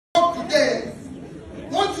today,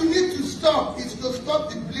 what you need to stop is to stop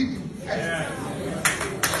the bleeding first.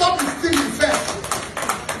 Stop the stealing first.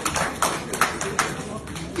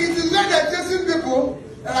 It is not that chasing people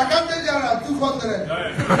and I can't tell you around 200.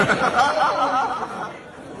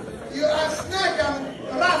 You are snake and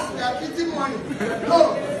rats that are eating money. No.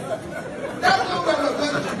 That's not where we're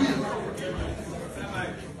going to be.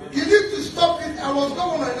 You need to stop it. I was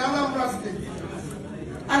governor in Anambra State.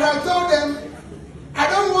 And I told them, I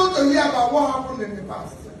don't want to hear about what happened in the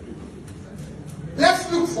past. Let's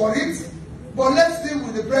look for it, but let's deal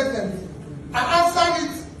with the president. I answered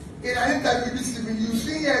it in an interview this evening. You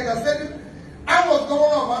see here, I said, I was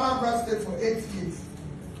governor of Anambra State for 8 years.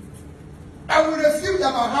 I will receive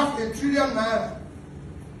about $500 billion naira.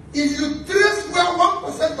 If you trace where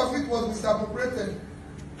 1% of it was misappropriated,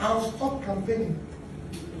 I will stop campaigning.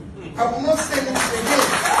 I will not say anything again.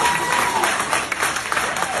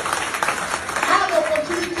 I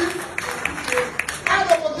had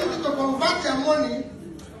the opportunity to convert their money.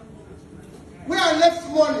 Where I left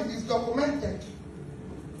money is documented.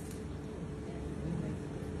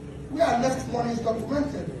 Where I left money is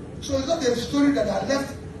documented. So it's not a story that I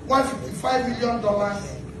left $155 million.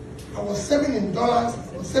 I was saving in dollars,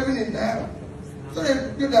 I was saving in naira. So they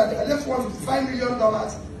feel that I left $155 million,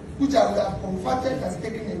 which I would have converted and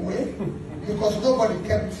taken away because nobody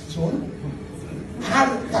kept its own. I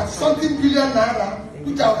had that something billion naira,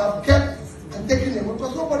 which I would have kept and taken away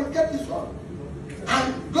because nobody kept its own.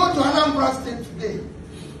 And go to Anambra State today.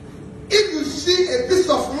 If you see a piece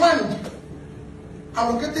of land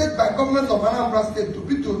allocated by government of Anambra State to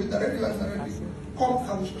be directly and directly, come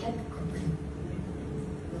and stop campaigning.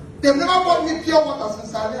 They've never bought me pure water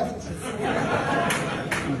since I left.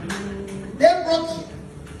 They brought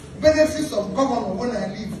benefits of governor when I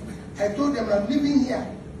leave. I told them I'm living here.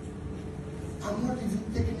 I'm not even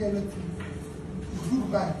taking anything.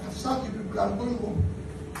 Goodbye. I've served the people. I'm going home.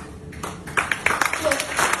 So,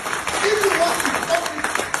 if you want to stop it,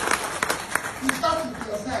 you start with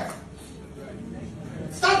yourself.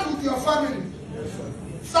 Start with your family.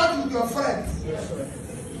 Start with your friends.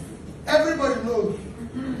 Everybody knows.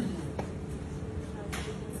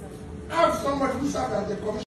 I have somebody who served as the commissioner.